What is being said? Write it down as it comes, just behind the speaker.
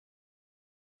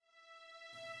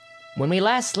When we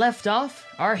last left off,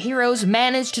 our heroes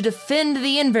managed to defend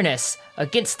the Inverness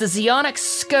against the Zeonic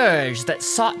scourge that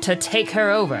sought to take her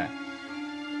over.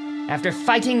 After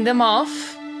fighting them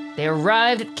off, they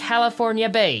arrived at California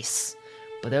base,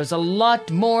 but there's a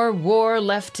lot more war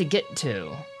left to get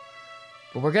to.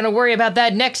 But we're gonna worry about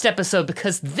that next episode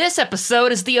because this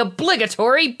episode is the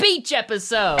obligatory beach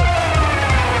episode!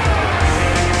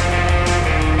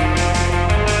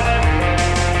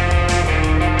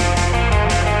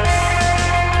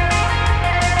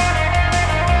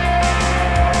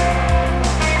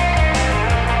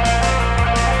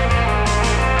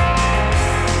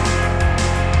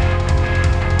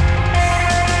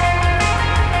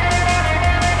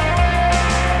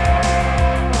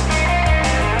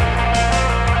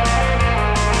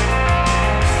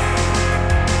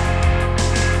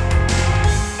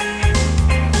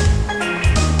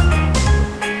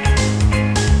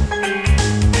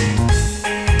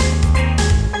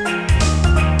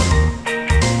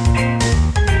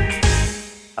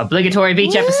 Obligatory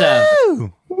beach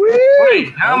episode.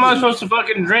 Wait, how am I supposed to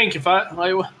fucking drink if I...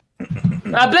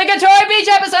 Obligatory beach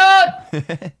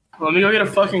episode! Let me go get a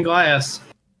fucking glass.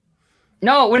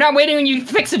 No, we're not waiting when you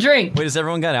fix a drink. Wait, has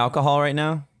everyone got alcohol right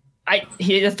now? I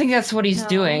think that's what he's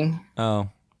doing. Oh,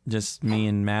 just me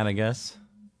and Matt, I guess.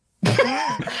 All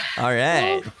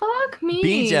right. Oh, fuck me.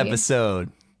 Beach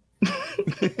episode.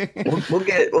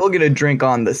 We'll get a drink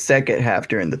on the second half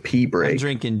during the pee break. I'm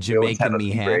drinking We always Jamaica have a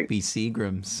Me pee Happy break.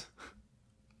 Seagrams.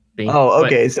 Oh,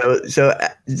 okay. So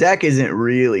Zach isn't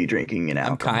really drinking an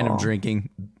I'm alcohol. kind of drinking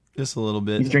just a little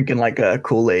bit. He's drinking like a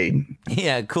Kool-Aid.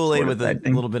 Yeah, Kool-Aid Sort of with a that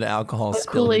thing. little bit of alcohol A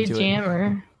spilled Kool-Aid into jammer.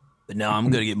 it. But no, I'm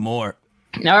gonna get more.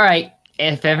 All right.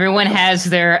 If everyone has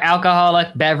their alcoholic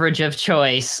beverage of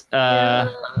choice,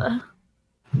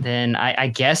 then I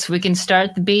guess we can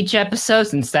start the beach episode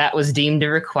since that was deemed a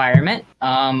requirement.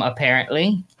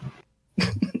 Apparently.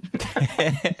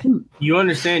 You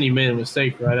understand you made a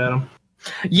mistake, right, Adam?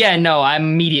 Yeah, no, I'm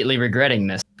immediately regretting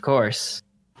this, of course.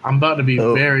 I'm about to be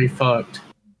Oh. very fucked.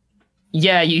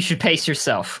 Yeah, you should pace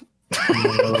yourself.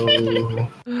 No.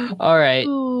 All right.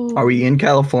 Ooh. Are we in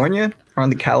California? Or on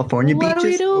the California What do we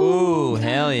beaches? do? Ooh,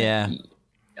 hell yeah.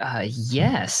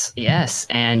 Yes,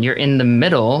 and you're in the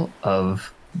middle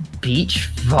of beach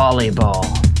volleyball.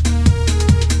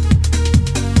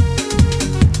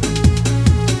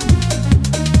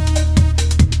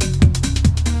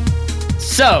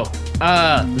 So,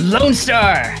 Lone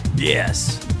Star,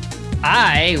 Yes.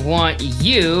 I want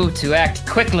you to act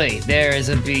quickly. There is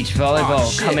a beach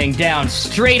volleyball shit. coming down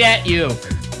straight at you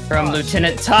from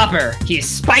Lieutenant Topper. He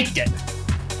spiked it.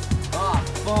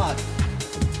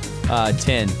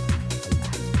 10.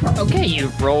 Okay,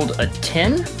 you rolled a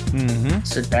 10. Mm-hmm.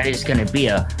 So that is going to be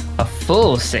a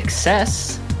full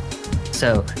success.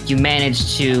 So you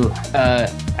managed to,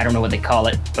 I don't know what they call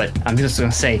it, but I'm just going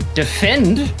to say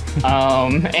defend,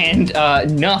 and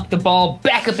knock the ball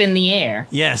back up in the air.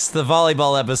 Yes, the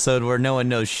volleyball episode where no one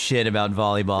knows shit about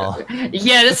volleyball.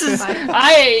 Yeah, this is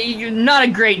not a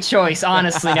great choice,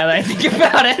 honestly, now that I think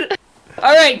about it.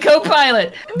 All right,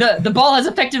 co-pilot, the ball has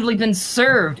effectively been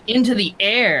served into the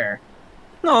air.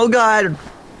 Oh God!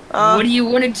 What do you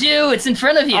want to do? It's in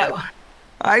front of you.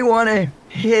 I want to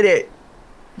hit it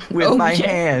with my Okay.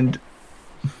 hand.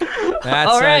 That's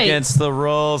All right. against the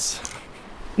rules.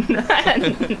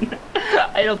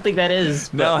 I don't think that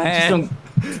is. No but just hand.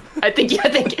 don't- I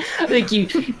think you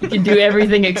can do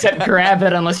everything except grab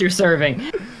it unless you're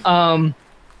serving. All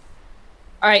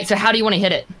right. So how do you want to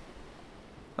hit it?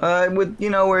 With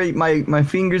where my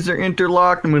fingers are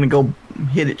interlocked, I'm gonna go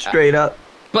hit it straight up.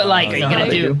 But like, are you yeah. gonna I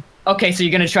do? do. Okay, so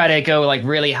you're gonna try to go like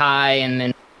really high and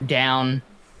then down.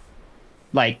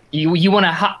 Like you want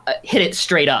to hit it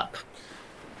straight up.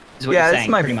 Is what Yeah, you're that's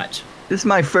saying, my- pretty much. This is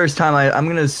my first time. I'm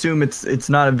gonna assume it's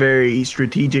not a very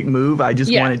strategic move. I just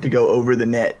Yeah. want it to go over the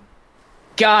net.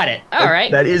 Got it. All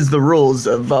right. That is the rules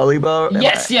of volleyball. Am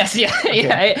Yes. I-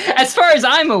 Yeah. As far as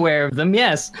I'm aware of them,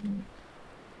 yes.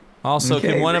 Also,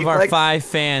 Okay, can one of our reflex. 5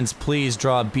 fans please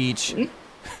draw a beach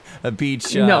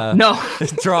No.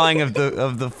 drawing of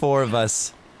the 4 of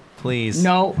us, please?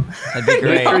 No. That'd be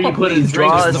great. Make sure you put his Draw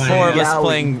drinks in us The my 4 of hand. us Yeah, we-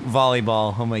 playing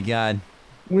volleyball. Oh my god.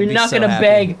 We're be not so gonna happy.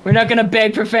 beg. We're not gonna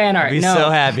beg for fan art. I'd be No. so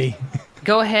happy.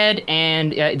 Go ahead,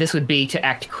 and this would be to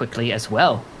act quickly as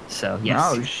well. So yes.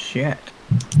 Oh shit.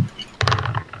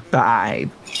 5.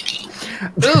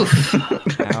 Oof.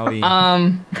 Owie.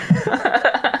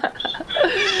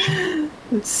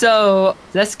 So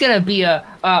that's gonna be a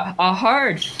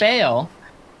hard fail.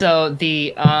 So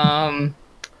the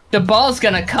ball's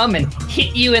gonna come and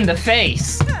hit you in the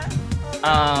face.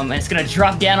 And it's gonna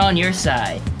drop down on your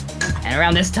side. And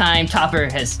around this time, Topper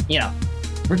has,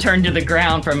 returned to the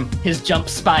ground from his jump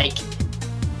spike.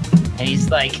 And he's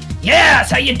like, yeah,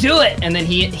 that's how you do it! And then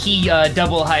he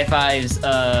double high fives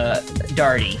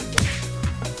Darty.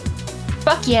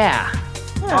 Fuck yeah.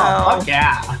 Oh, fuck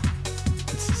yeah.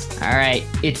 Alright,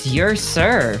 it's your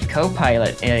serve,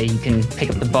 co-pilot. You can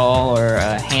pick up the ball or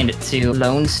hand it to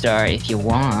Lone Star if you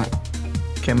want.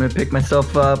 Okay, I'm gonna pick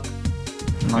myself up.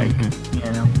 Like,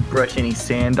 brush any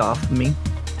sand off of me.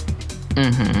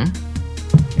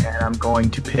 Mm-hmm. And I'm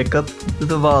going to pick up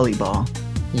the volleyball.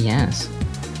 Yes.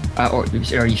 Or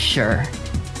are you sure?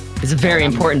 It's a very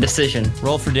important decision.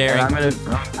 Roll for And daring.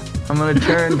 I'm gonna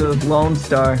turn to Lone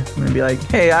Star. I'm gonna be like,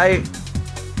 hey, I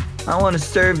want to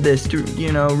serve this to,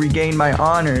 regain my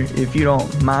honor, if you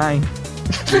don't mind.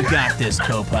 You got this,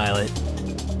 co-pilot.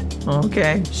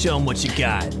 Okay. Show him what you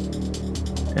got.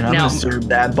 And I'm gonna serve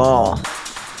that ball.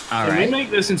 All Can we right. make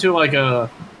this into like a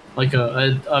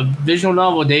visual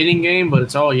novel dating game, but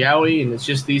it's all yaoi and it's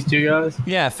just these two guys?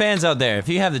 Yeah, fans out there, if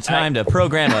you have the time to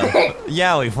program a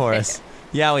yaoi for us,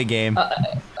 yaoi game.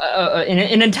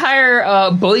 An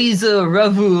entire Boys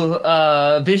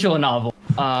Revu visual novel.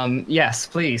 Yes,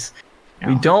 please.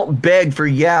 We don't beg for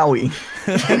yaoi.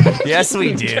 Yes,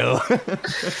 we do.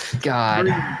 God.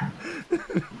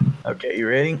 Okay, you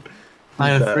ready? I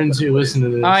have friends who listen to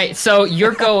this. All right, so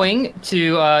you're going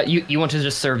to you want to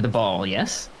just serve the ball,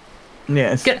 yes?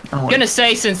 Yes. Gonna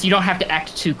say, since you don't have to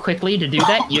act too quickly to do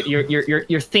that,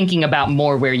 you're thinking about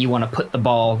more where you want to put the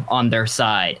ball on their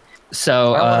side.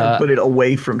 So I want to put it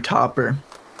away from Topper.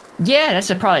 yeah,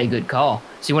 that's probably a good call.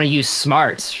 So you want to use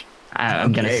smarts.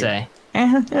 I'm gonna say.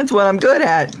 That's what I'm good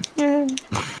at. Yeah.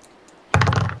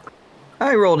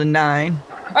 I rolled a 9.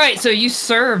 All right, so you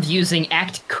serve using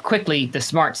act quickly, the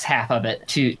smarts half of it,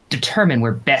 to determine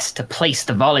where best to place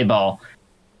the volleyball.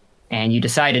 And you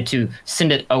decided to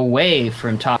send it away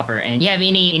from Topper. And you have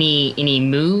any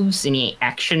moves, any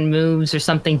action moves or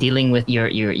something dealing with your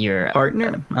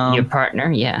Partner? your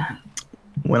partner? Yeah.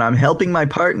 When I'm helping my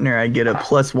partner, I get a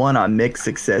 +1 on mixed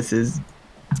successes.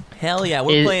 Hell yeah,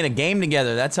 we're playing a game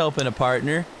together. That's helping a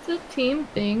partner. It's a team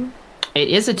thing. It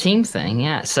is a team thing,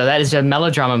 yeah. So that is a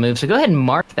melodrama move. So go ahead and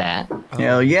mark that.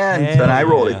 Hell yeah! And Hell then I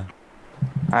rolled yeah.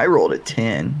 it. I rolled a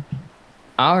 10.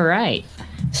 All right.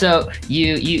 So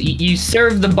you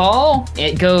serve the ball.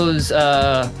 It goes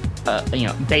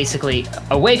basically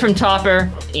away from Topper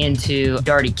into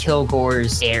Darty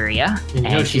Kilgore's area. You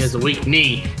know she has a weak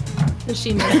knee. Does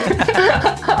she know?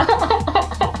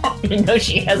 You know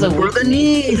she has a For weak the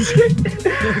knees.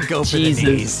 Go for Jesus.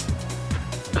 the knees.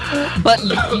 But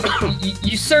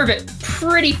you serve it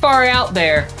pretty far out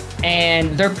there,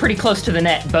 and they're pretty close to the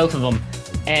net, both of them.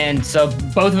 And so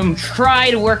both of them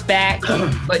try to work back,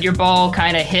 but your ball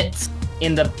kind of hits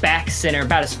in the back center,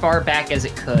 about as far back as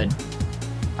it could.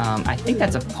 I think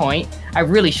that's a point. I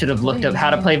really should have looked up how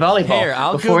to play volleyball. Here,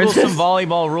 I'll before Google this. some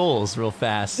volleyball rules real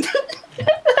fast.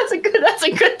 That's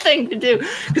a good thing to do,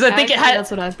 because I think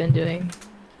That's what I've been doing.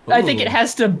 I think it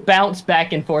has to bounce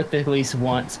back and forth at least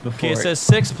once before. Okay, it says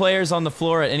 6 players on the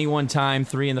floor at any one time,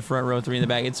 3 in the front row, 3 in the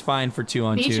back. It's fine for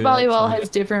 2-on-2. Beach That's volleyball fine. has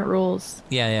different rules.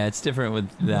 Yeah, it's different with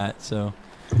that. So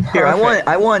Here,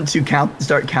 I want to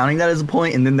start counting that as a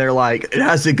point, and then they're like, it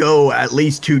has to go at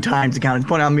least 2 times to count as a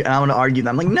point. I'm going to argue that.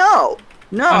 I'm like, no,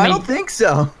 I mean- don't think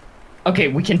so. Okay,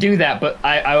 we can do that, but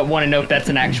I want to know if that's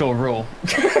an actual rule.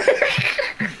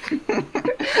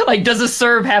 Like, does a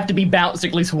serve have to be bounced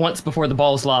at least once before the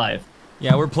ball's live?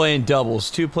 yeah, we're playing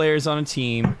doubles. 2 players on a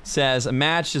team. Says a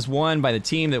match is won by the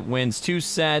team that wins 2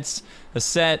 sets. A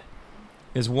set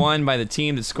is won by the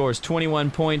team that scores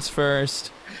 21 points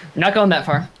first. You're not going that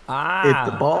far.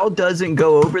 If the ball doesn't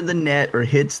go over the net or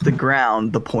hits the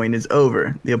ground, the point is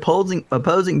over. The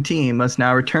opposing team must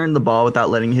now return the ball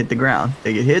without letting it hit the ground.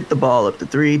 They can hit the ball up to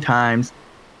 3 times.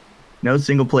 No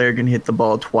single player can hit the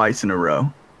ball twice in a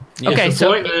row. Okay, It's a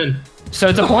so point, then. so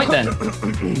it's a point then,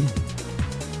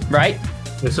 right?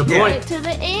 It's a Yeah. point. To the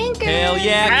anchor. Hell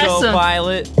yeah, Awesome.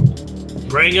 co-pilot.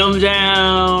 Bring them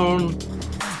down.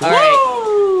 All right.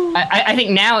 I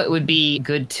think now it would be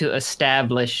good to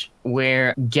establish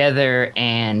where Gether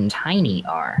and Tiny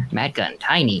are. Mad Gun,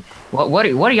 Tiny. What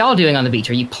are y'all doing on the beach?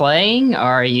 Are you playing?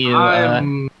 Are you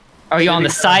I'm are you on the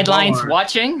sitting at a sidelines bar.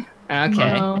 watching?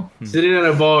 Okay. No. sitting at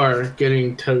a bar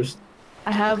getting toast.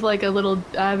 I have like I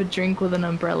have a drink with an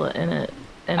umbrella in it.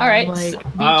 And All right. I'm like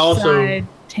I also- beachside,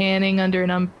 tanning under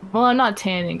an well, I'm not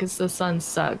tanning because the sun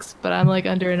sucks, but I'm like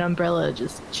under an umbrella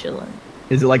just chilling.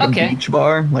 Is it like Okay. a beach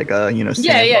bar? Like a, Yeah,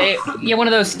 sand yeah, one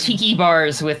of those tiki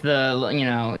bars with the,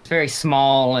 it's very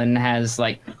small and has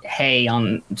like hay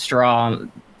on straw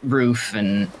roof,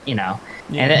 and and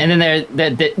then there,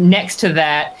 the next to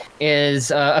that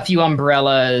is a few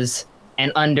umbrellas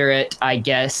and under it, I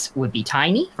guess, would be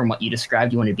Tiny. From what you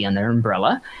described, you want to be under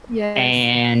umbrella. Yes.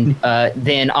 And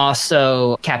then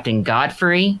also Captain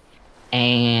Godfrey.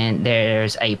 And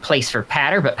there's a place for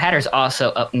Patter, but Patter's also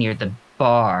up near the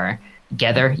bar.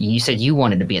 Gether, you said you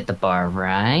wanted to be at the bar,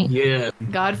 right? Yeah.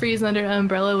 Godfrey's under an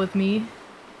umbrella with me.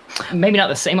 Maybe not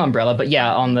the same umbrella, but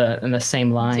yeah, on the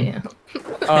same line.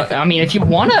 Damn. I mean, if you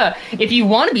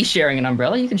wanna be sharing an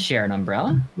umbrella, you can share an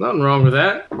umbrella. Nothing wrong with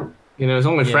that. You know, it's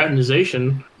only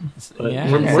fraternization. But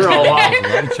Yeah. we're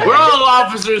all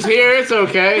officers here. It's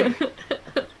okay.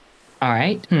 All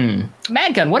right.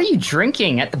 Madgun, what are you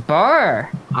drinking at the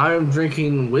bar? I'm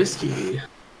drinking whiskey.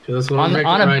 That's what On- I'm drinking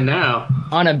on a- right now.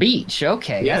 On a beach.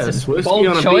 Okay. Yes, that's a whiskey bold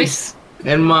on a choice.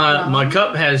 And my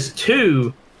cup has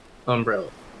 2 umbrellas.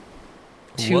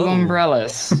 2 Whoa.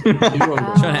 umbrellas. 2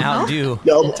 umbrellas. Trying to outdo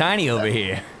Double. Tiny over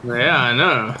here. Yeah, I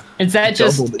know. Is that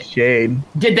just Double the shade.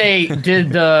 did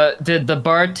the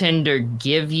bartender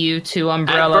give you 2 At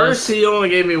umbrellas? first, he only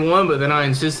gave me 1, but then I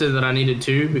insisted that I needed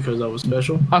 2 because I was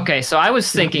special. Okay, so I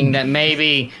was thinking that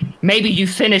maybe you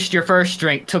finished your first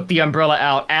drink, took the umbrella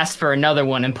out, asked for another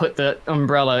one, and put the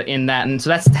umbrella in that, and so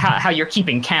that's how you're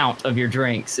keeping count of your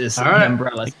drinks is All the right.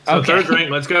 umbrellas. So Okay. third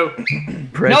drink, let's go.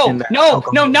 Pressing that No,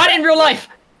 alcohol. not in real life.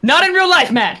 Not in real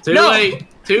life, Matt. Too no. late.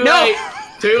 Too No. late.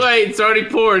 Too late. It's already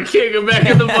poured. Can't go back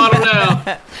in the bottle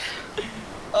now.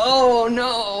 Oh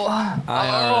no.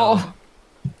 IRL.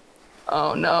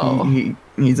 Oh no.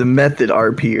 He's a method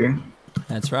RPer.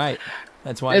 That's right.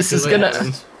 That's why. This it's is Too gonna-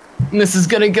 late. This is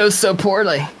gonna go so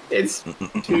poorly. It's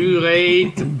too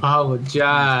late to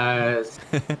apologize.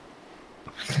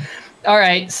 All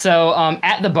right, so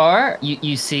at the bar,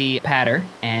 you see Patter,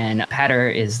 and Patter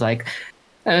is like,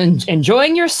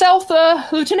 enjoying yourself,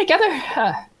 Lieutenant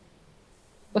Gether?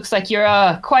 Looks like you're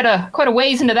quite a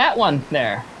ways into that one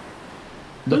there.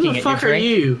 Who Looking the at your fuck are drink.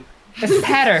 you? That's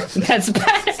Patter. That's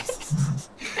Patter.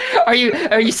 Are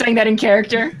you saying that in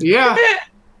character? Yeah.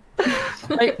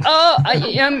 Like, I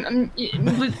am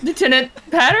Lieutenant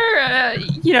Patter.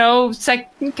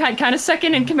 Kind of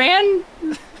second in command.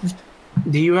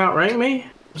 Do you outrank me?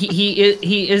 He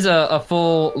is a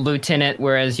full lieutenant,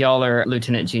 whereas y'all are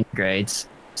lieutenant junior grades.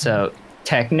 So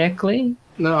technically,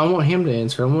 No, I want him to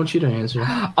answer. I want you to answer.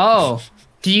 oh,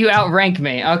 do you outrank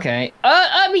me? Okay.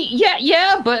 I mean,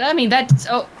 yeah, but I mean that's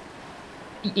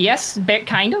yes,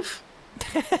 kind of.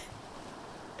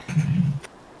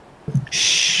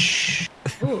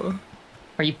 Ooh.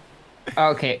 Are you?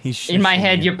 Okay. He's In my shushing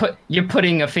head, you. you're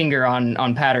putting a finger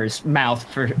on Patter's mouth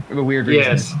for a weird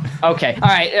reason. Yes. Okay. All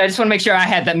right. I just want to make sure I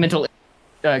had that mental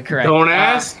correct. Don't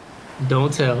ask.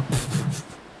 Don't tell.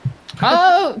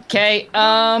 Okay.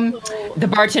 The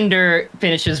bartender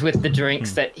finishes with the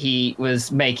drinks that he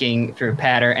was making through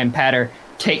Patter, and Patter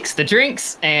takes the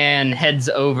drinks and heads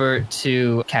over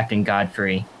to Captain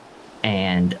Godfrey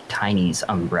and Tiny's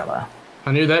umbrella.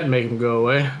 I knew that'd make him go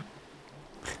away.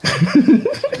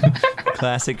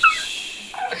 Classic.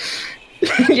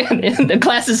 Yeah,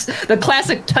 the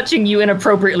classic touching you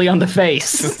inappropriately on the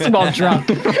face while drunk.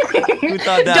 Who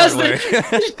thought that does would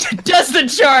work? does the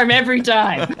charm every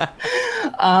time.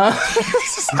 All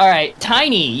right,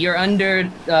 Tiny, you're under.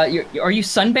 Are you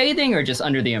sunbathing or just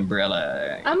under the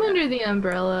umbrella? I'm under the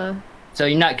umbrella. So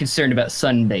you're not concerned about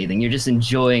sunbathing. You're just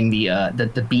enjoying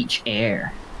the beach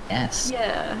air. Yes.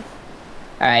 Yeah.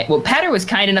 All right. Well, Patter was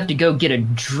kind enough to go get a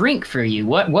drink for you.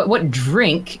 What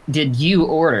drink did you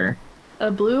order? A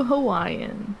blue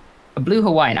Hawaiian. A blue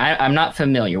Hawaiian. I'm not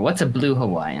familiar. What's a blue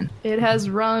Hawaiian? It has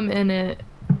rum in it.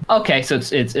 Okay, so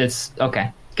it's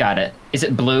okay. Got it. Is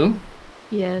it blue?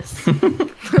 Yes.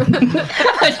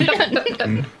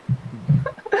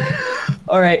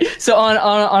 All right. So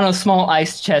on a small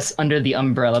ice chest under the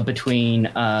umbrella between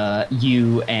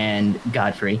you and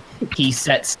Godfrey, he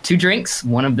sets 2 drinks.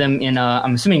 One of them in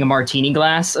I'm assuming a martini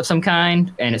glass of some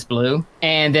kind, and it's blue.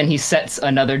 And then he sets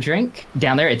another drink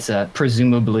down there. It's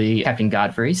presumably Captain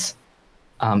Godfrey's.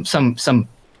 Some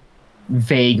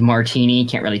vague martini.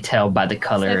 Can't really tell by the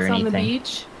color or Sex on anything. the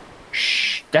beach.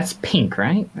 Shh. That's pink,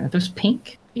 right? Are those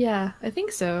pink? Yeah, I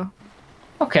think so.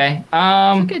 Okay.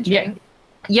 Good Yeah. drink.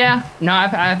 Yeah, no, I've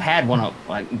had one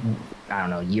like I don't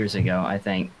know, years ago. I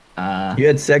think. You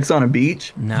had sex on a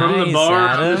beach? Nice, From the bar,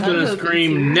 I'm Adam. just gonna I'll go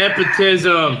scream get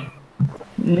nepotism.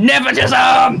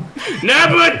 Nepotism.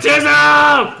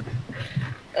 Nepotism!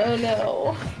 Oh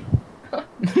no.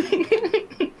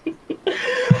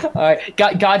 All right,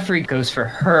 Godfrey goes for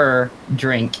her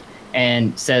drink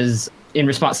and says, in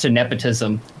response to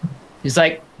nepotism, he's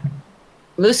like,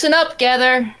 "Loosen up,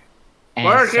 Gether." And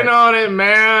Working on it,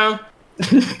 man.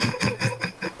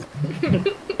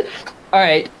 All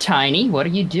right, Tiny, what are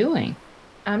you doing?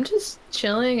 I'm just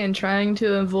chilling and trying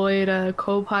to avoid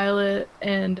co-pilot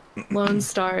and Lone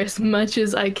Star as much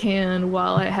as I can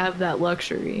while I have that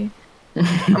luxury.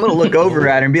 I'm gonna look over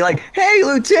at her and be like, "Hey,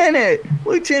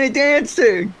 Lieutenant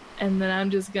Dancer!" And then I'm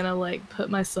just gonna like put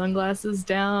my sunglasses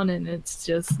down, and it's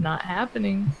just not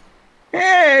happening.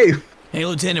 Hey, Hey,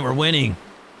 Lieutenant, we're winning.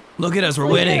 Look at us, we're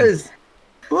winning. yes.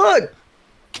 Look,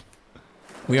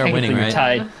 We are winning, Technically,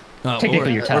 right? you're tied. Technically, we're,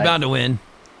 you're tied. We're bound to win.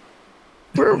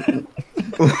 we're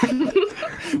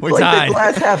We're like tied. the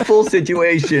glass half full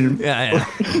situation. Yeah.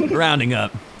 Rounding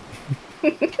up. Hey,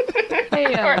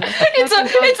 It's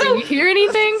a- do you hear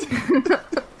anything?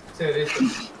 Said it's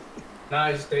a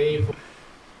nice day for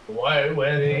a white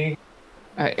wedding.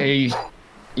 Are you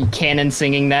canon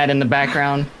singing that in the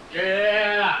background?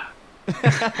 Yeah.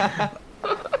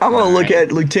 I'm gonna look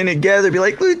at Lieutenant Gather, and be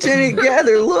like, "Lieutenant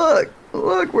Gather, look,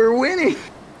 we're winning."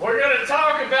 We're gonna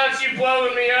talk about you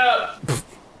blowing me up.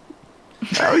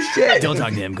 Oh shit! Don't talk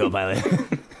to him, co-pilot.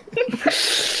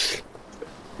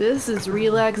 This is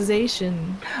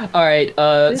relaxation. All right.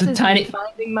 This So is Tiny, me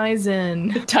finding my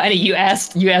zen. Tiny, you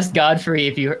asked Godfrey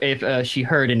if she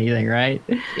heard anything, right?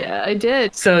 Yeah, I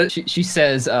did. So she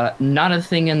says, "Not a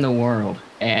thing in the world,"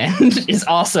 and is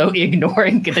also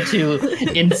ignoring the two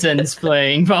ensigns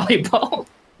playing volleyball.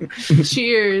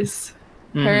 Cheers.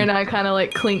 Her and I kind of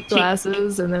like clink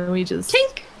glasses, and then we just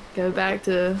go back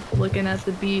to looking at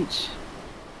the beach.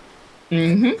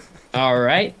 All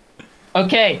right.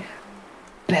 Okay.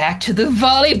 Back to the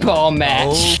volleyball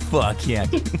match. Oh, fuck, yeah.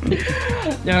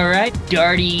 All right.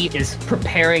 Darty is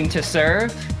preparing to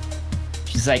serve.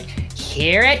 She's like,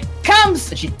 "Here it comes!"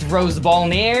 And she throws the ball in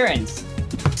the air and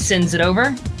sends it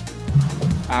over.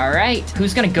 All right.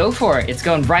 Who's going to go for it? It's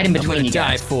going right in I'm between gonna you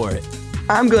die guys. for it.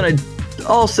 I'm gonna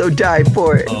also die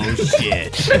for it. Oh,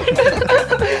 shit.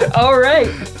 All right.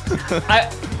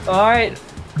 All right.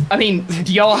 I mean,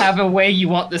 do y'all have a way you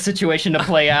want the situation to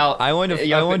play out? I want to. I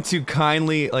Y'all want to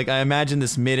kindly, like, I imagine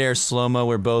this midair slow mo.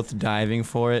 We're both diving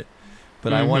for it,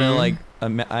 but I want to like.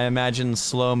 I imagine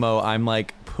slow mo. I'm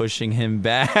like pushing him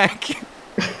back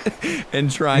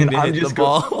and trying And to I'm hit the just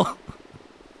ball.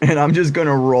 And I'm just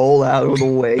gonna roll out of the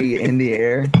way in the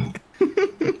air.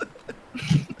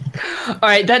 All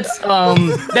right, that's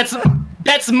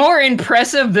more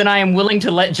impressive than I am willing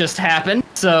to let just happen.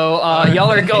 So y'all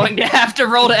are going to have to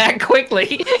roll to act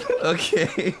quickly.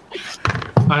 Okay.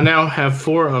 I now have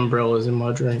 4 umbrellas in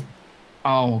my drink.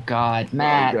 Oh God,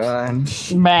 Matt. Oh,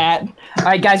 God. Matt. All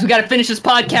right, guys, we got to finish this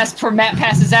podcast before Matt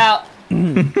passes out.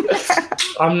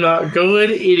 I'm not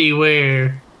going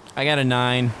anywhere. I got a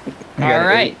 9. All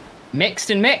right, mixed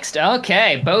and mixed.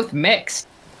 Okay, both mixed.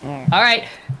 All right,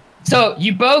 so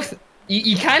you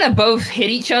kind of both hit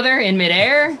each other in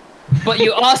midair, but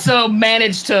you also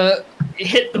managed to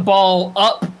hit the ball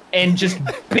up and just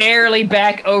barely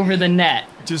back over the net.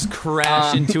 Just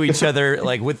crash into each other,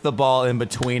 like with the ball in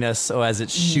between us, so as it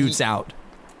shoots out.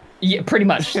 Yeah, pretty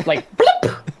much. Like,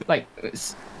 bloop! Like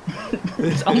it's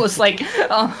almost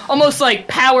like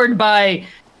powered by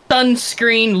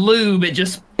sunscreen lube. It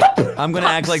just. I'm gonna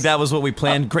act like that was what we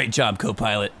planned. Great job,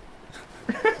 co-pilot.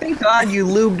 Thank God you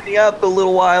lubed me up a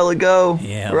little while ago.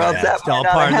 Yeah, or else man, that it's might all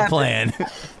not part of the have happened.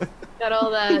 plan. Got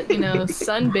all that,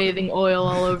 sunbathing oil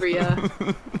all over you.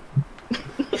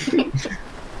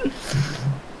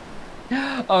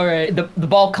 All right, the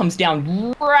ball comes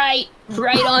down right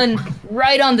on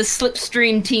the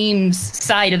Slipstream team's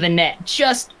side of the net,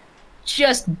 just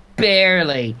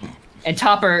barely. And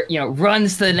Topper,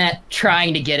 runs to the net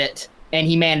trying to get it, and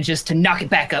he manages to knock it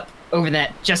back up over the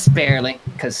net just barely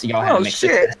because y'all had Oh to mix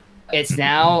shit! it. It's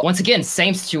now once again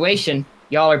same situation.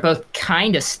 Y'all are both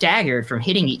kind of staggered from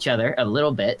hitting each other a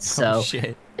little bit, so Oh,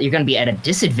 shit. you're going to be at a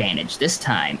disadvantage this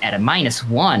time, at a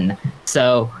 -1.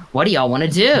 So what do y'all want to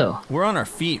do? We're on our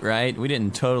feet, right? We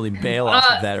didn't totally bail off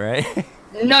of that, right?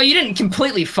 No, you didn't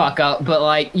completely fuck up,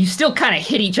 but you still kind of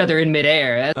hit each other in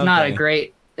midair. That's not a Okay.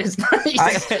 great. It's not,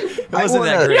 It wasn't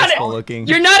that wanna- graceful looking.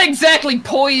 you're not exactly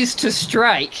poised to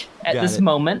strike at Got this it.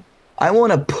 moment. I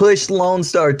want to push Lone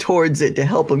Star towards it to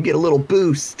help him get a little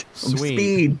boost of Sweet.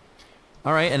 speed.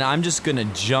 All right, and I'm just gonna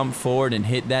jump forward and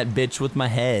hit that bitch with my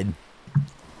head.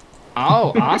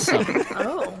 Oh, awesome!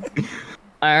 Oh.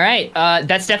 All right,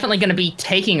 that's definitely going to be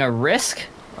taking a risk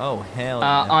Oh hell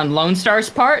yeah. on Lone Star's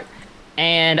part,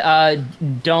 and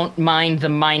don't mind the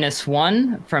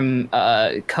 -1 from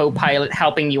co-pilot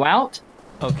helping you out.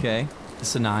 Okay,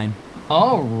 it's a 9.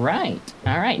 All right.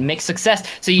 Mixed success.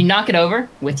 So you knock it over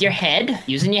with your head,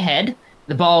 using your head.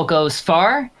 The ball goes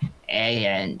far,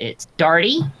 and it's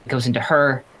Darty. It goes into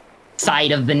her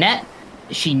side of the net.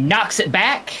 She knocks it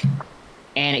back,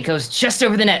 and it goes just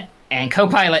over the net. And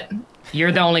co-pilot,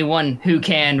 You're the only one who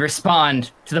can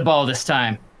respond to the ball this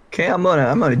time. Okay, I'm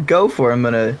gonna go for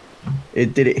it.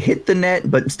 Did it hit the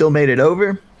net but still made it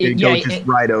over? Did it go just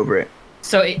right over it?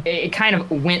 So it kind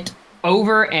of went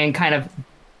over and kind of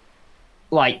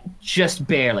like just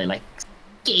barely, like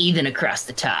scathing across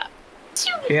the top.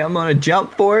 Okay, I'm gonna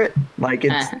jump for it like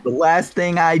it's the last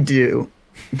thing I do.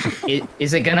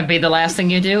 Is it gonna be the last thing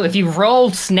you do? If you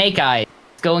rolled Snake Eye,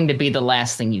 it's going to be the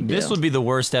last thing you do. This would be the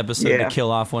worst episode to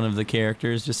kill off one of the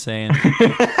characters, just saying.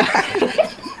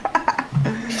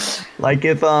 Like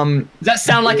if Does that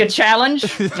sound like a challenge?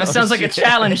 That sounds like a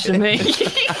challenge to me.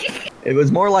 It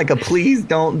was more like a please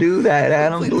don't do that,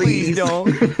 Adam. Please don't.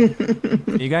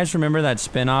 You guys remember that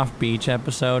spin-off beach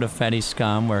episode of Fetty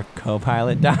Scum where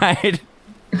Copilot died?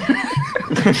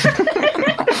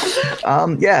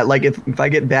 Yeah, like if I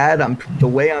get bad, the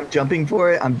way I'm jumping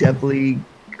for it, I'm definitely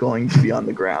going to be on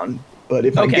the ground. But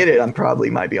if I get it, I'm probably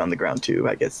might be on the ground too.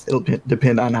 I guess it'll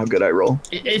depend on how good I roll.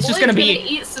 It's just gonna be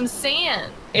eat some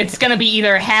sand. It's gonna be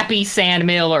either happy sand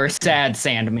mill or sad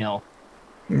sand mill.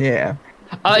 Yeah.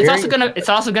 It's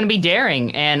also gonna be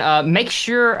daring, and make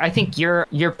sure. I think your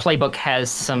playbook has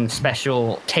some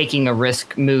special taking a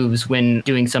risk moves when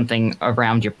doing something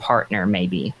around your partner.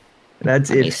 Maybe that's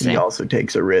if he also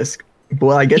takes a risk.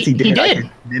 Well, I guess he did. I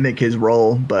could mimic his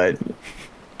role, but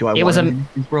do I want to mimic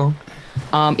his role?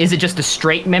 Is it just a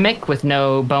straight mimic with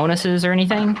no bonuses or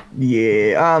anything?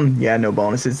 Yeah, no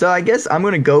bonuses. So I guess I'm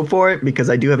gonna go for it because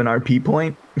I do have an RP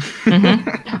point.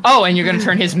 Mm-hmm. Oh, and you're gonna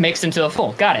turn his mix into a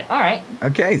full. Got it. All right.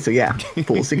 Okay, so yeah,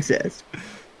 full success.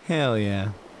 Hell yeah.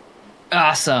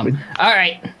 Awesome. All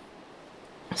right.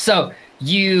 So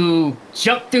you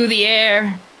jump through the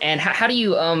air, and how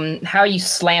are you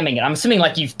slamming it? I'm assuming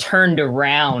like you've turned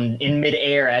around in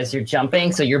midair as you're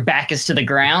jumping, so your back is to the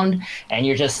ground, and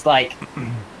you're just like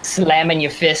slamming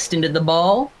your fist into the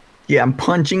ball. Yeah, I'm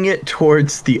punching it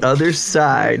towards the other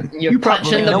side. You're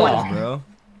punching the ball, bro.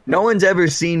 No one's ever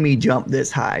seen me jump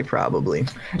this high, probably.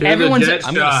 I'm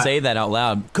gonna say that out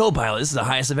loud. Copilot, this is the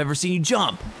highest I've ever seen you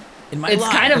jump in my life. It's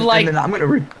kind of like and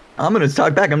then I'm gonna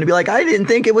talk back. I'm gonna be like, I didn't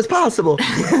think it was possible.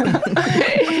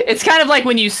 It's kind of like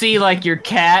when you see like your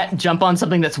cat jump on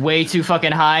something that's way too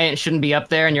fucking high and it shouldn't be up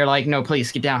there, and you're like, no,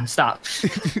 please get down, stop.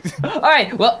 All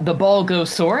right, well, the ball goes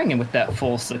soaring, and with that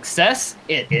full success,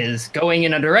 it is going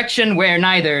in a direction where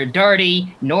neither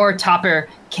Darty nor Topper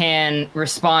can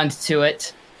respond to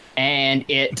it, and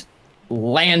it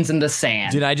lands in the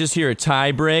sand. Did I just hear a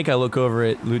tie break? I look over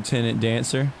at Lieutenant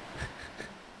Dancer.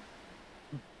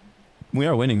 We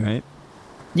are winning, right?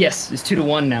 Yes, it's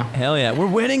 2-1 now. Hell yeah, we're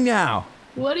winning now.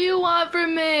 What do you want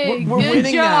from me? We're Good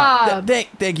winning job. now.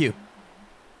 Thank you.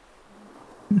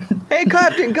 Hey,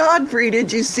 Captain Godfrey,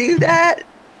 did you see that?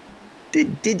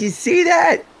 Did you see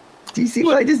that? Do you see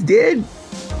what I just did?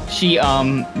 She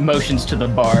motions to the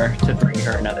bar to bring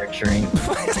her another drink.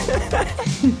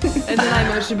 And then I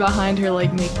motion behind her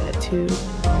like, make that too.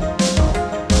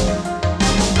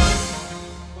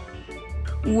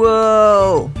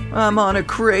 Whoa, I'm on a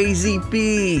crazy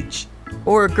beach.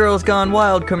 Or a Girls Gone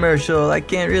Wild commercial, I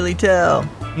can't really tell.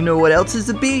 You know what else is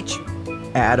a beach?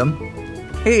 Adam.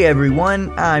 Hey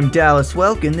everyone, I'm Dallas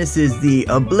Welk, and this is the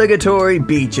obligatory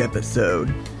beach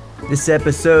episode. This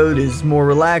episode is more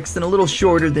relaxed and a little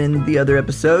shorter than the other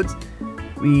episodes.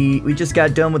 We just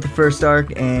got done with the first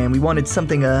arc, and we wanted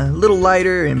something a little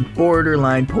lighter and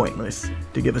borderline pointless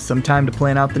to give us some time to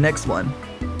plan out the next one.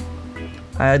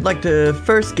 I'd like to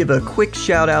first give a quick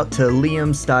shout out to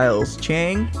Liam Styles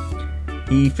Chang.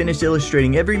 He finished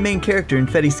illustrating every main character in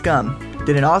Fetty Scum.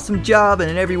 Did an awesome job,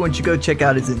 and everyone should go check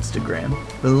out his Instagram.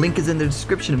 The link is in the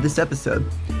description of this episode.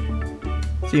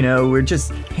 So, we're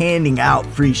just handing out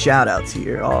free shout-outs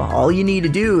here. All you need to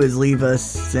do is leave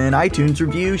us an iTunes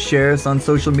review, share us on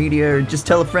social media, or just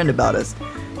tell a friend about us.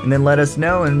 And then let us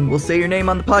know, and we'll say your name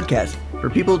on the podcast for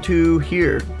people to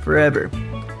hear forever.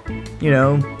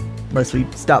 Unless we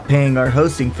stop paying our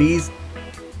hosting fees.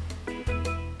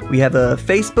 We have a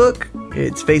Facebook.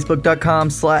 It's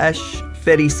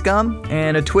facebook.com/Fetty Scum,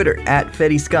 and a Twitter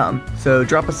 @Fetty Scum. So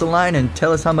drop us a line and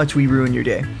tell us how much we ruin your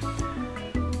day.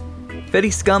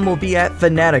 Fetty Scum will be at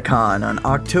Fanaticon on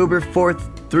October 4th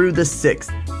through the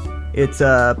 6th. It's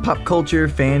a pop culture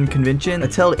fan convention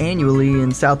that's held annually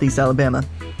in Southeast Alabama.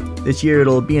 This year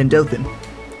it'll be in Dothan.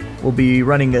 We'll be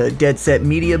running a Dead Set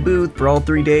Media booth for all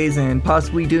 3 days and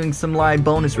possibly doing some live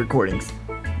bonus recordings.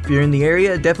 If you're in the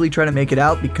area, definitely try to make it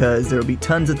out because there will be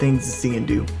tons of things to see and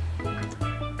do.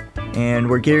 And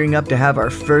we're gearing up to have our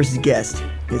first guest.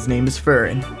 His name is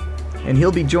Furrin, and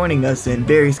he'll be joining us in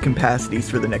various capacities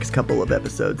for the next couple of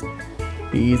episodes.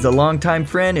 He's a longtime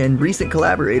friend and recent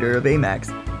collaborator of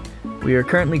AMAX. We are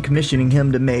currently commissioning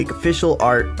him to make official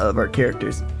art of our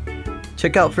characters.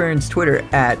 Check out Furren's Twitter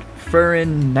at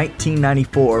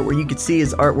Furren1994, where you can see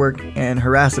his artwork and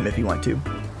harass him if you want to.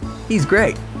 He's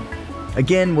great.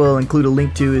 Again, we'll include a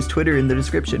link to his Twitter in the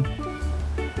description.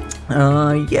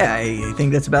 Yeah, I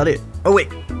think that's about it. Oh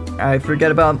wait, I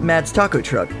forgot about Matt's taco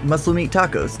truck, Muscle Meat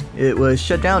Tacos. It was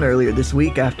shut down earlier this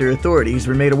week after authorities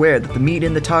were made aware that the meat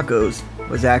in the tacos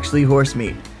was actually horse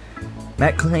meat.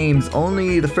 Matt claims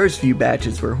only the first few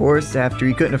batches were horse after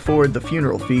he couldn't afford the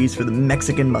funeral fees for the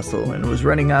Mexican muscle and was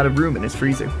running out of room in his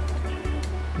freezer.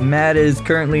 Matt is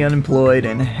currently unemployed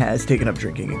and has taken up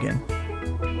drinking again.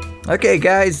 Okay,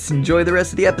 guys, enjoy the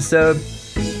rest of the episode.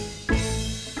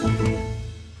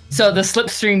 So the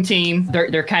Slipstream team,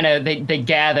 they're kind of they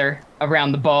gather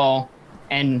around the ball,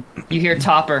 and you hear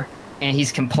Topper, and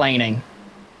he's complaining.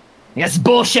 That's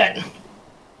bullshit.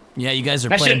 Yeah, you guys are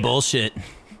That playing should- bullshit.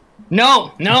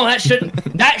 No,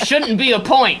 that shouldn't be a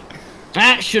point.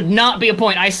 That should not be a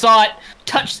point. I saw it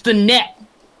touch the net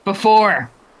before.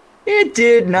 It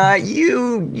did not.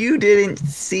 You didn't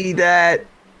see that.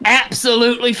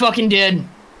 Absolutely fucking did.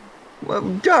 Well,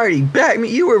 Darty, back me.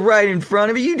 You were right in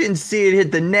front of it. You didn't see it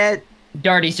hit the net.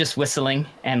 Darty's just whistling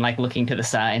and like looking to the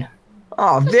side.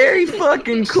 Oh, very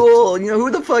fucking cool. You know, who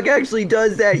the fuck actually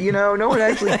does that, you know? No one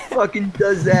actually fucking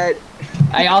does that.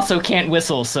 I also can't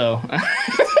whistle, so.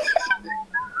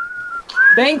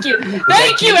 Thank you,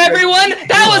 everyone.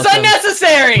 That was welcome.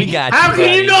 unnecessary. We got How you,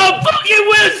 can you buddy. not fucking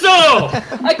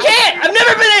whistle? I can't. I've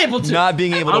never been able to. Not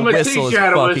being able to I'm gonna whistle teach is you how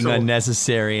to fucking whistle.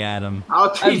 unnecessary, Adam.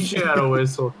 I'll teach you how to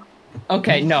whistle.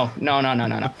 Okay, no.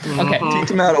 Okay.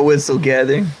 Teach him how to whistle,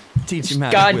 Gather. Teach him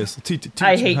how God, to whistle. Teach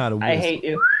I him hate. how to whistle. I hate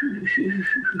you.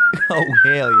 Oh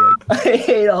hell yeah! I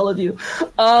hate all of you.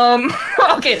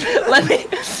 Okay,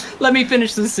 let me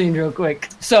finish this scene real quick.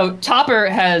 So Topper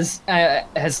has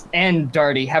and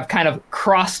Darty have kind of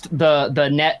crossed the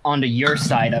net onto your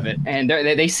side of it, and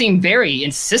they seem very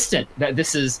insistent that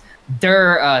this is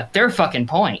their fucking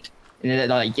point.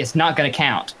 Like it's not gonna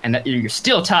count, and that you're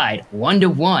still tied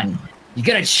 1-1. You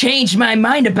gotta change my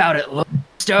mind about it,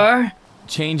 Star.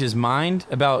 Change his mind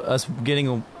about us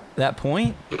getting that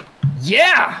point.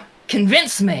 Yeah,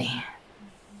 convince me.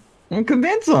 And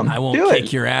convince him. I won't Do kick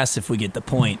it. your ass if we get the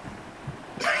point.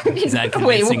 Is that Wait,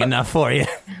 convincing what? enough for you?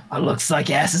 Looks like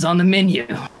ass is on the menu.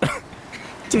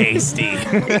 Tasty.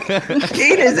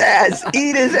 Eat his ass.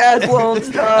 Eat his ass, Lone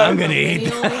Star. I'm gonna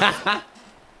eat.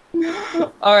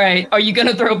 All right, are you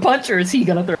gonna throw a punch or is he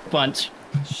gonna throw a punch?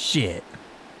 Shit.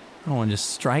 I don't want to just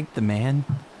strike the man.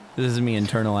 This is me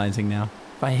internalizing now.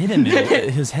 If I hit him,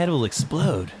 his head will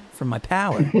explode from my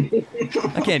power.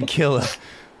 I can't kill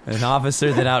an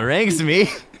officer that outranks me.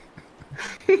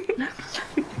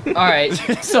 All right,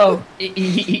 so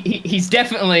he's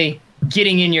definitely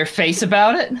getting in your face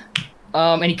about it,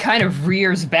 and he kind of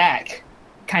rears back,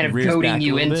 kind of Rears back goading a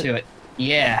you little into bit? it.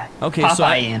 Yeah. Okay, Popeye so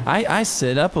in. I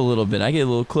sit up a little bit. I get a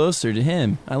little closer to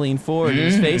him. I lean forward in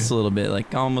his face a little bit,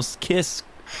 like almost kiss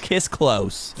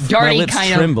close. My Darty lips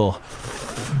kind of- tremble.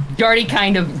 Darty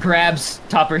kind of grabs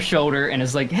Topper's shoulder and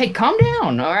is like, "Hey, calm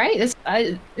down, all right?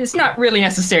 It's not really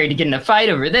necessary to get in a fight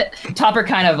over that." Topper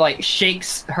kind of like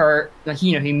shakes her, like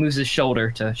he moves his shoulder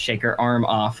to shake her arm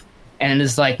off, and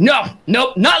is like, "Nope,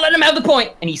 not letting him have the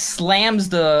point." And he slams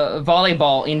the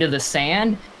volleyball into the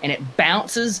sand, and it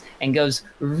bounces and goes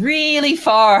really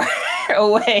far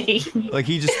away, Like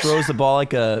he just throws the ball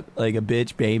like a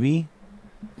bitch baby.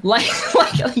 like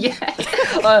yeah,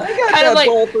 Got kind of that like.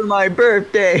 ball for my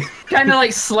birthday. Kind of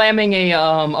like slamming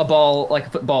a ball, like a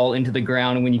football, into the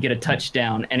ground when you get a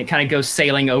touchdown, and it kind of goes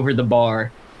sailing over the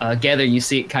bar. Gather, you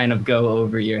see it kind of go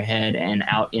over your head and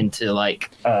out into like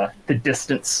the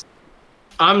distance.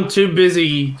 I'm too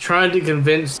busy trying to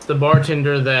convince the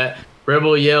bartender that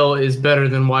Rebel Yell is better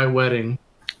than White Wedding.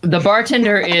 The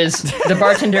bartender.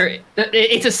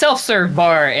 It's a self-serve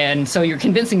bar, and so you're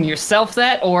convincing yourself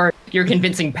that, or you're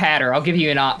convincing Patter. I'll give you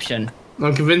an option.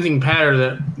 I'm convincing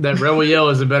Patter that Rebel Yell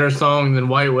is a better song than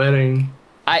White Wedding.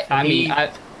 I'm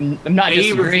not He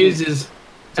disagreeing. refuses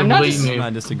to I'm not believe dis- me. I'm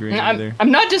not disagreeing either. I'm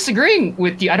not disagreeing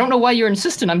with you. I don't know why you're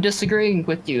insistent. I'm disagreeing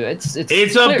with you. It's It's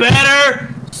clear. a better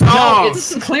No, song.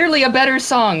 it's clearly a better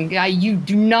song. You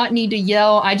do not need to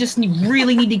yell. I just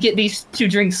really need to get these 2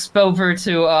 drinks over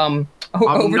to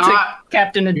to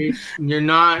Captain. You're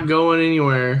not going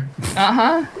anywhere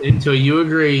Uh-huh. until you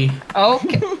agree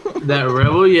Okay. that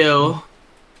Rebel Yell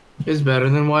is better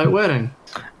than White Wedding.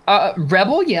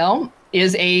 Rebel Yell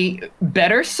is a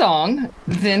better song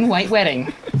than White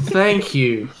Wedding. Thank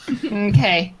you.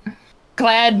 Okay.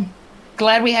 Glad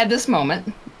we had this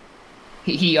moment.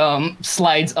 He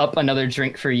slides up another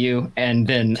drink for you, and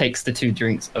then takes the 2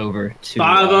 drinks over to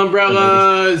 5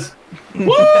 umbrellas.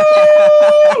 Woo!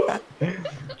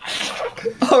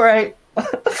 All right.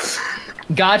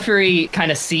 Godfrey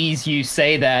kind of sees you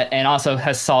say that, and also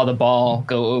has saw the ball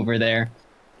go over there,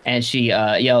 and she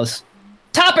yells,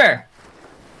 "Topper!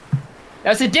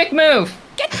 That's a dick move!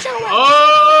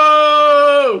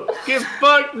 Oh! Get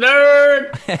fucked,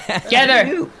 nerd!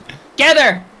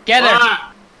 Gather!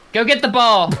 Fuck! Go get the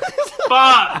ball!"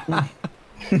 Fuck!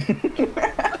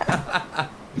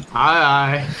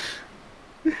 Aye.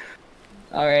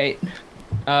 All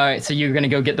right, so you're gonna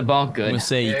go get the ball? I'm Good. gonna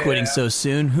say you quitting so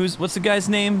soon. What's the guy's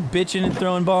name? Bitching and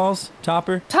throwing balls?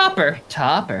 Topper? Topper.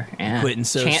 Yeah. Quitting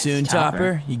so Chance soon,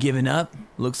 Topper? You giving up?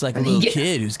 Looks like a little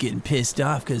kid who's getting pissed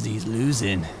off because he's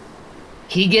losing.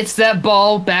 He gets that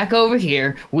ball back over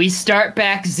here. We start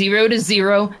back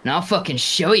 0-0, and I'll fucking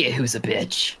show you who's a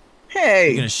bitch. Hey,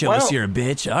 You're gonna show us you're a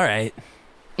bitch? All right.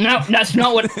 No, that's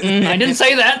not what. I didn't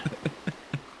say that.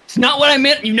 It's not what I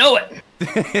meant. You know it.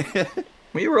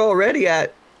 we were already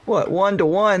at what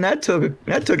 1-1.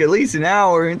 That took at least an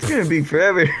hour. It's gonna be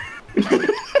forever.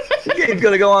 The game's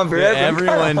gonna go on forever.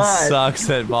 Everyone sucks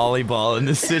at volleyball in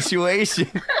this situation.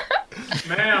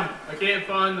 Ma'am, I can't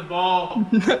find the ball.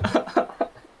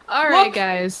 All right,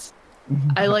 guys.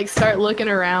 I like start looking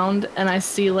around and I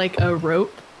see like a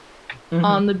rope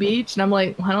on the beach, and I'm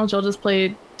like, why don't y'all just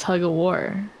play tug of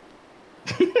war?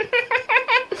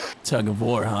 Tug of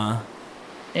war, huh?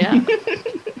 Yeah.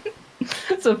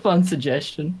 That's a fun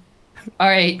suggestion. All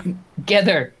right,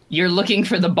 Gether, you're looking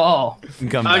for the ball.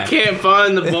 Come I back. can't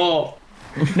find the ball.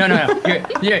 No.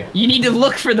 You need to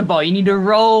look for the ball. You need to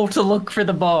roll to look for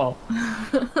the ball.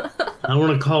 I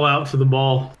want to call out to the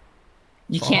ball.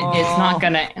 You can't. It's not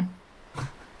gonna.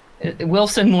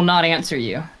 Wilson will not answer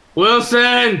you.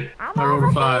 Wilson! I rolled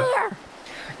a 5.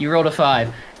 You rolled a 5.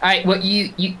 All right. What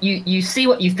you see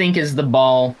what you think is the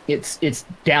ball. It's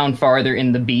down farther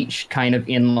in the beach, kind of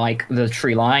in like the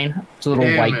tree line. It's a little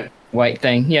Damn white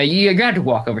thing. Yeah, you're gonna have to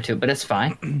walk over to it, but it's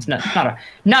fine. It's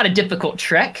not a difficult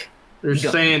trek. There's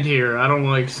sand here. I don't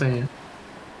like sand.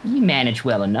 You manage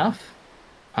well enough.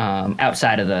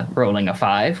 Outside of the rolling a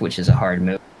 5, which is a hard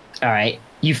move. All right.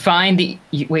 You find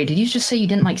wait, did you just say you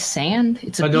didn't like sand?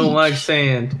 It's a I don't beach. like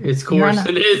sand. It's You're coarse on a-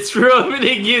 and it's rough and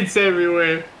it gets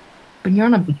everywhere. But you're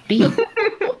on a beach.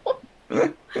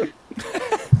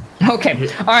 Okay.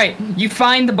 All right. You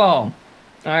find the ball.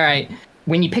 All right.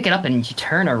 When you pick it up and you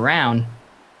turn around,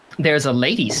 there's a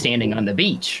lady standing on the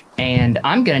beach. And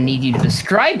I'm going to need you to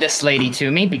describe this lady to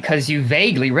me because you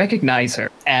vaguely recognize her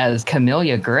as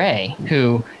Camellia Gray,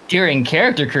 who, during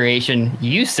character creation,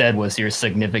 you said was your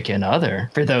significant other.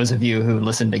 For those of you who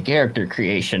listened to character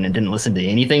creation and didn't listen to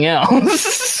anything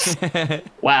else.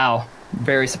 Wow.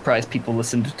 Very surprised people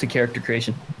listened to character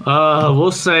creation.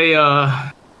 We'll say,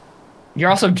 You're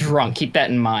also drunk. Keep that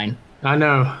in mind. I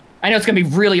know. I know it's going to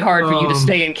be really hard for you to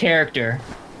stay in character.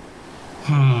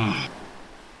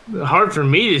 Hard for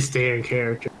me to stay in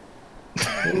character.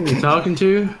 Who are you talking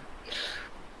to?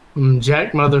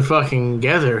 Jack motherfucking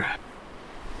Gether.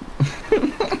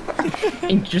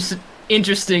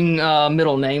 Interesting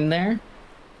middle name there.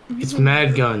 It's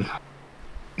Mad Gun.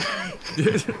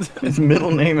 His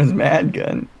middle name is Mad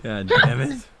Gun. God damn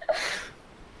it.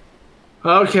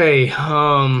 Okay,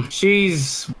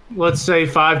 she's, let's say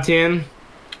 5'10".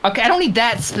 Okay, I don't need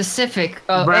that specific.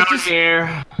 Brown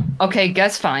hair. Okay,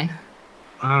 that's fine.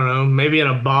 I don't know, maybe in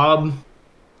a bob.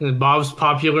 Bob's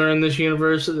popular in this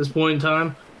universe at this point in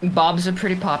time. Bobs are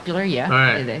pretty popular, yeah.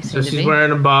 Alright, They so seem to she's be.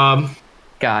 wearing a bob.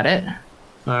 Got it.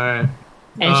 Alright.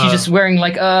 And she's just wearing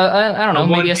like I don't know,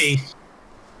 one maybe piece.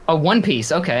 a one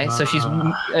piece. Okay, so she's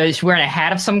wearing a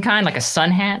hat of some kind, like a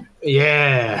sun hat.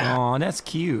 Yeah. Aw, that's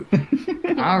cute.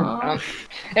 I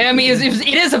mean, it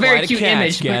is a very Quite a cute catch,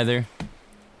 image. But Gather.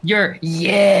 your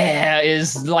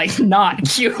is like not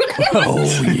cute.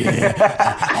 Oh,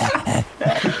 yeah.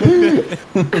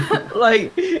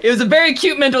 Like it was a very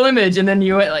cute mental image, and then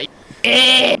you went like,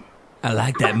 eh, I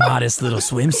like that modest little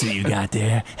swimsuit you got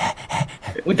there.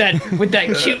 with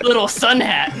that cute little sun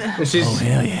hat. And she's Oh,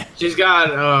 hell yeah. she's got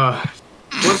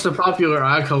what's the popular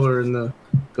eye color in the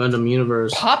Gundam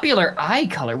universe? Popular eye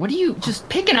color. What do you just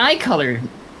pick an eye color,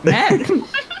 Matt?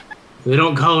 They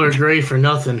don't color gray for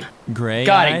nothing. Gray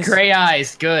Got eyes? it. Gray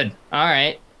eyes. Good. All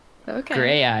right. Okay.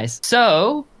 Gray eyes.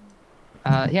 So,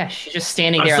 yeah, she's just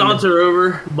standing I there. On the saunter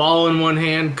over, ball in one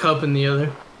hand, cup in the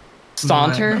other.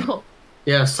 saunter.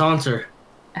 Yeah, saunter.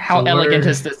 How The elegant word.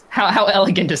 is this? How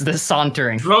elegant is this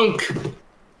sauntering? Drunk.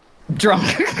 Drunk.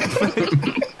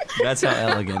 That's how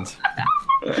elegant.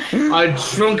 I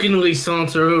drunkenly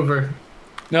saunter over.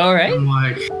 All right. I'm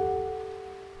like,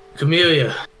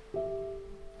 Camellia,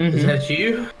 is that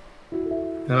you?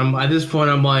 And at this point,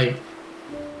 I'm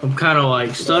kind of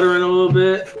like stuttering a little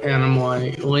bit, and I'm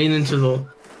like I'm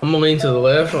gonna lean to the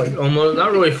left, like almost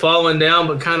not really falling down,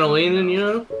 but kind of leaning, you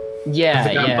know. Yeah,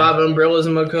 I got 5 umbrellas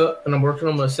in my cup, and I'm working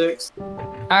on my 6th.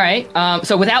 All right.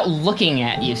 So without looking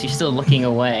at you, so you're still looking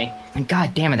away. And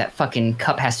god damn it, that fucking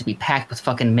cup has to be packed with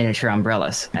fucking miniature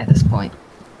umbrellas at this point.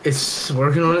 It's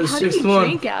working on its How do 6th you one.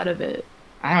 drink out of it?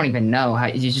 I don't even know how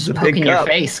you just It's a poke big in your cup.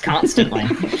 face constantly.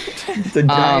 It's a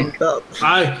giant cup.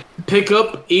 I pick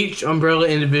up each umbrella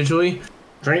individually,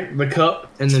 drink the cup,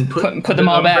 and then put them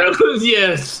all back. umbrellas-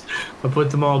 Yes, I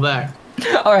put them all back.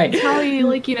 All right. How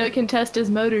he can test his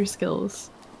motor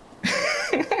skills.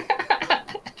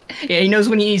 Yeah, he knows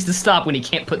when he needs to stop when he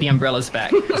can't put the umbrellas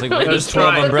back. It's like, well, there's Let's 12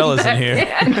 try it. umbrellas in here.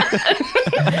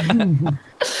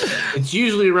 It's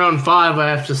usually around 5 I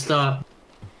have to stop.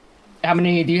 How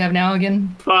many do you have now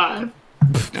again? 5.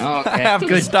 Oh, I okay. have to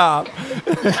Good. stop.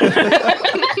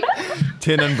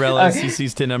 10 umbrellas. Okay. He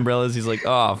sees 10 umbrellas. He's like,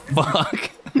 oh, fuck.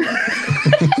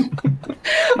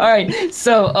 All right.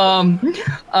 So,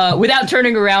 without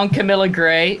turning around, Camilla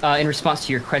Gray, in response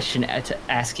to your question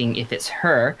asking if it's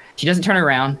her, she doesn't turn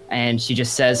around and she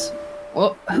just says,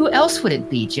 "Well, who else would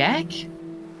it be, Jack?"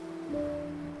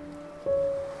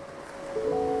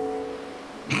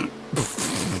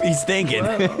 He's thinking.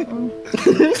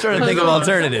 He's trying to think of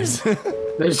alternatives.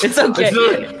 It's okay.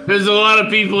 There's a lot of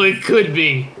people it could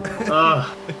be.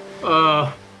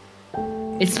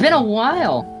 It's been a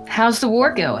while. How's the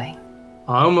war going?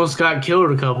 I almost got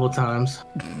killed a couple of times.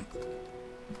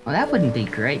 Well, that wouldn't be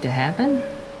great to happen.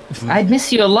 I'd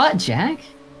miss you a lot, Jack.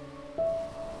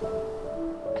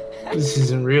 This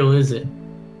isn't real, is it?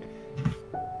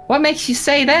 What makes you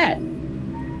say that?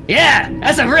 Yeah,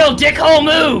 that's a real dickhole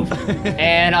move.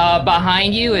 And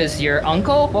behind you is your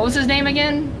uncle. What was his name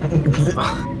again?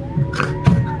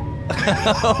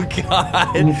 Oh,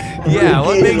 God. Yeah,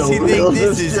 what makes you think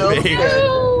this is fake?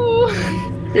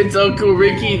 It's Uncle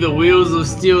Ricky, the Wheels of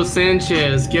Steel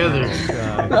Sanchez, together.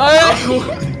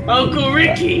 Uncle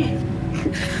Ricky!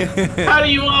 How do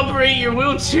you operate your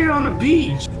wheelchair on the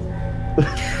beach?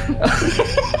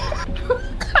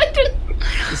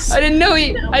 I didn't know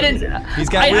he. I didn't. He's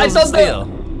got I wheels of thought steel.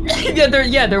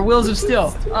 they're wheels of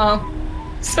steel.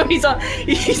 So he's on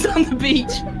the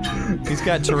beach. He's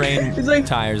got terrain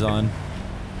tires on.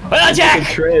 Well, Jack.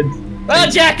 Treads.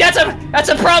 Well, Jack, that's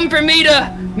a problem for me to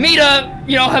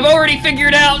have already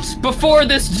figured out before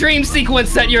this dream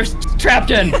sequence that you're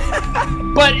trapped in.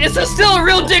 But it's still a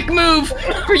real dick move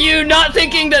for you not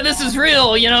thinking that this is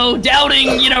real, doubting,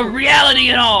 reality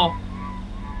and all.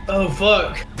 Oh,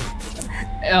 fuck.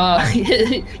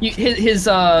 His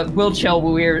wheelchair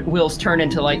wheels turn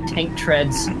into like tank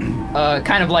treads,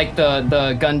 kind of like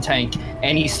the gun tank,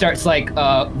 and he starts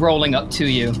rolling up to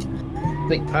you.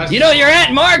 Like, your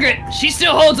Aunt Margaret, she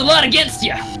still holds a lot against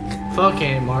you. Fuck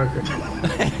Aunt Margaret.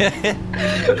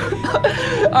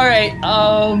 All right,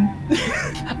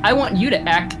 I want you to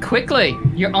act quickly.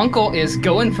 Your uncle is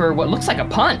going for what looks like a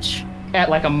punch at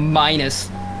like a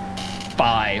 -5.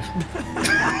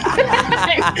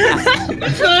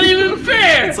 It's not even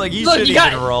fair! It's like you Look, shouldn't you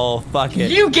got- even roll. Fuck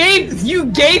it. You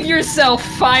gave yourself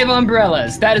 5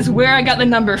 umbrellas. That is where I got the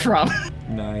number from.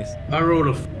 Nice. I rolled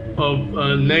a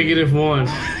 -1.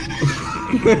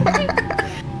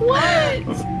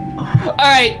 All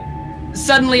right.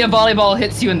 Suddenly, a volleyball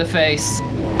hits you in the face.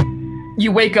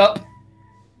 You wake up,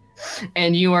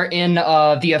 and you are in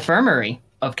the infirmary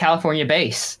of California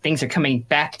Base. Things are coming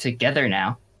back together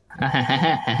now.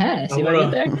 See what I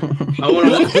did there? I want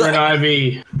to look for an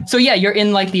IV. So yeah, you're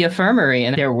in like the infirmary,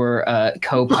 and there were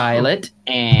Co-Pilot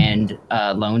and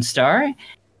Lone Star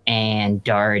and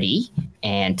Darty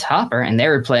and Topper, and they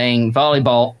were playing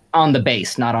volleyball on the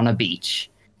base, not on a beach.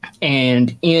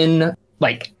 And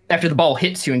after the ball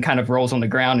hits you and kind of rolls on the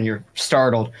ground and you're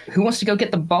startled, who wants to go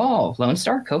get the ball? Lone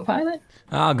Star, Co-Pilot?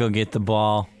 I'll go get the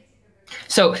ball.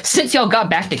 So since y'all got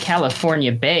back to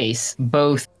California Base,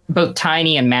 both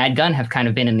Tiny and Mad Gun have kind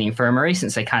of been in the infirmary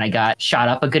since they kind of got shot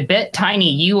up a good bit.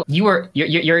 Tiny, you're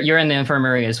in the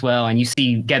infirmary as well, and you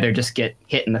see Gether just get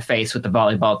hit in the face with the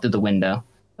volleyball through the window.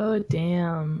 Oh,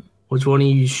 damn. Which one of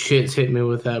you shits hit me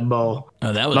with that ball?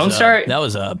 Oh, that was Lone Star- That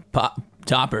was a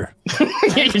Topper.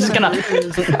 You're just gonna.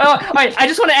 Oh, all right. I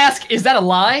just want to ask: is that a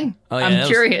lie? Oh, yeah, I'm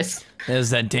curious. It was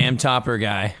that damn Topper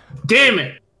guy. Damn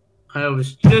it! I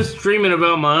was just dreaming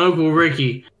about my Uncle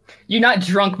Ricky. You're not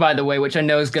drunk, by the way, which I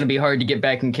know is going to be hard to get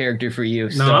back in character for you.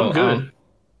 No, So, I'm good.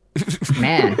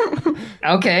 Man.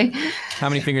 Okay. How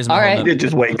many fingers am I All holding right. up? You did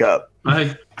just wake up.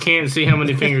 I can't see how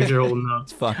many fingers you're holding up.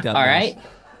 It's fucked up. All guys. right.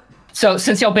 So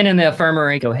since y'all been in the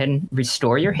infirmary, go ahead and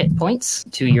restore your hit points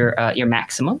to your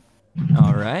maximum.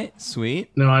 All right, sweet.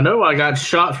 Now, I know I got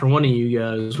shot from one of you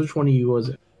guys. Which one of you was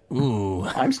it? Ooh,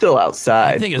 I'm still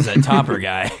outside. I think it was that Topper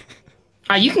guy.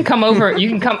 You can come over. You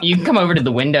can come over to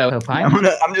the window,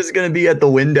 Kopine. I'm just gonna be at the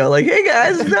window, like, hey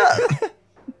guys, what's up?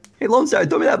 Hey, Lone Star,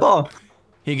 throw me that ball.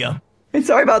 Here you go. Hey,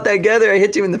 sorry about that, Gather. I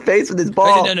hit you in the face with this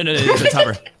ball. No, it was a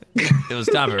Topper. It was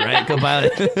Topper, right?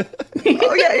 Co-pilot.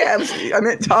 Oh yeah. I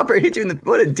meant Topper hit you in the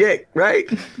foot, a dick, right?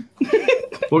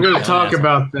 We're gonna talk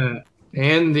about that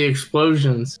and the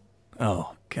explosions,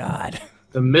 Oh God.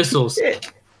 the missiles.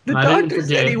 Shit. The I didn't doctor said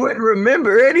forget. he wouldn't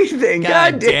remember anything.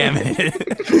 God damn it.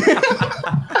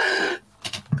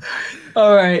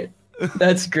 All right,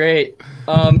 that's great.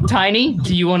 Tiny,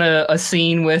 do you want a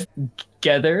scene with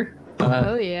Gether?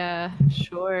 Oh yeah,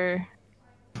 sure.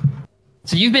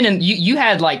 So you've been in. You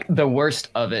had like the worst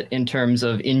of it in terms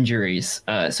of injuries.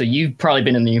 So you've probably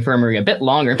been in the infirmary a bit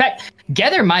longer. In fact,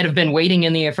 Gether might have been waiting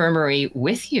in the infirmary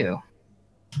with you.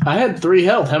 I had 3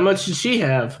 health. How much did she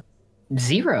have?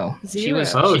 Zero. She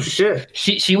was. Oh shit!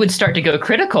 She would start to go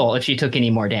critical if she took any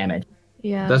more damage.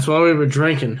 Yeah. That's why we were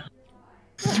drinking.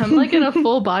 I'm like in a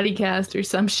full body cast or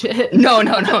some shit. No.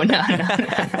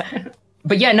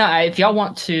 But yeah, no. If y'all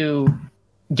want to,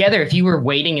 Gether, if you were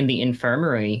waiting in the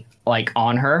infirmary, like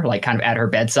on her, like kind of at her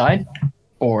bedside,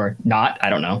 or not, I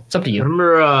don't know. It's up to you.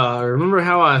 Remember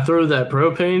how I threw that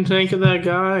propane tank at that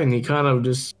guy and he kind of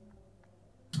just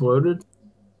exploded?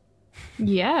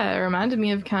 Yeah, it reminded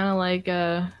me of kind of like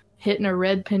hitting a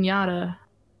red piñata.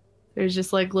 There's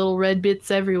just like little red bits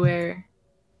everywhere.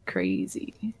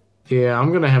 Crazy. Yeah,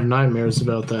 I'm gonna have nightmares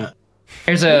about that.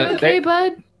 There's You a okay,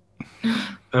 bud?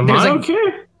 Am There's I a-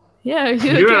 okay? Yeah, You're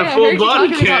okay? in a I full heard you body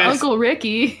talking about cast. Uncle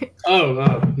Ricky. Oh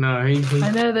no, I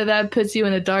know that puts you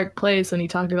in a dark place when you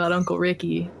talk about Uncle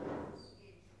Ricky.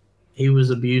 he was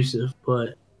abusive,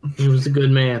 but he was a good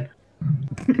man.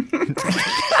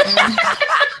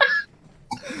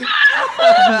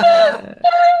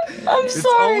 I'm It's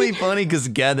sorry. only funny because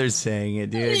Gather's saying it,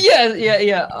 dude.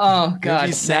 Yeah. Oh It'd God.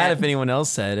 be sad Matt. if anyone else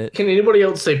said it. Can anybody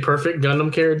else say perfect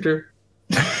Gundam character?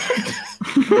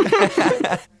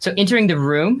 So entering the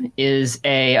room is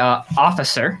a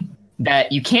officer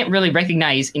that you can't really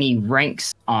recognize any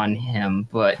ranks on him,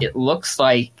 but it looks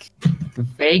like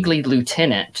vaguely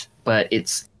lieutenant, but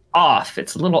it's off.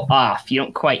 It's a little off. You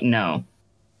don't quite know.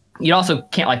 You also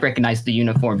can't like recognize the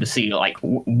uniform to see like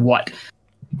what,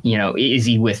 you know, is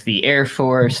he with the Air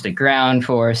Force, the ground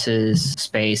forces,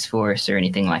 Space Force, or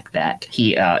anything like that.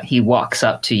 He walks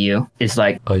up to you. Is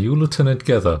like, Are you Lieutenant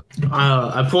Gether?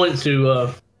 I point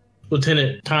to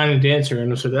Lieutenant Tiny Dancer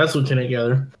and I said, "That's Lieutenant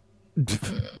Gather."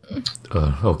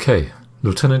 Okay.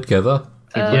 Lieutenant Gether?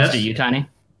 he looks Yes. to you, Tiny.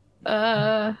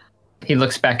 Uh, He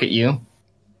looks back at you.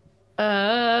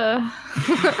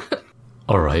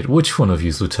 Alright, which one of you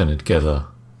is Lieutenant Gether?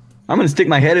 I'm gonna stick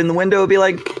my head in the window and be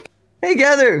like, hey,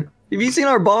 Gather, have you seen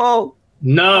our ball? I'll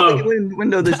No, look in the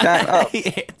window this time.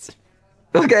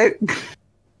 Oh, okay.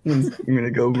 I'm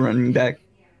gonna go running back.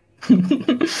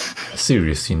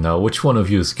 Seriously now, which one of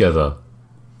you is Gether?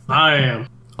 I am.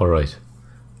 Alright.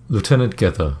 Lieutenant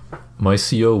Gether, my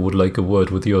CO would like a word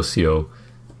with your CO,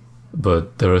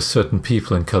 but there are certain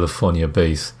people in California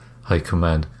Base, High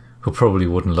Command, who probably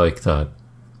wouldn't like that.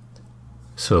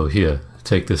 So here,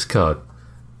 take this card.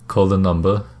 Call the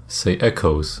number, say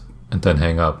Echoes, and then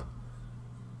hang up.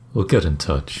 We'll get in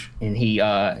touch. And he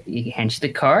hands you the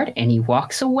card and he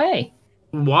walks away.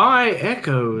 Why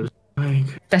echoes? Like,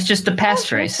 That's just the Who's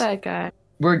passphrase. that guy?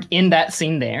 We're in that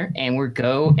scene there, and we're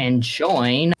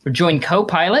join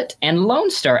co-pilot and Lone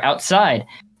Star outside.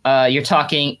 You're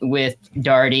talking with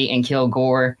Darty and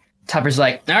Kilgore. Tupper's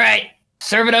like, all right,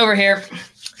 serve it over here.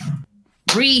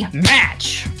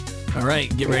 Rematch. All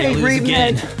right, get ready to lose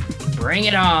again. Bring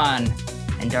it on.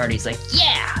 And Darty's like,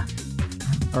 yeah.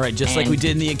 All right, just like we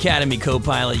did in the academy,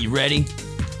 co-pilot. You ready?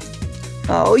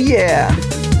 Oh, yeah.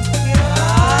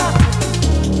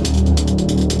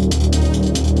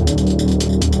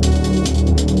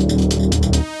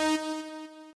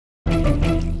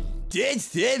 Dead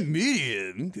set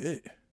medium. Good.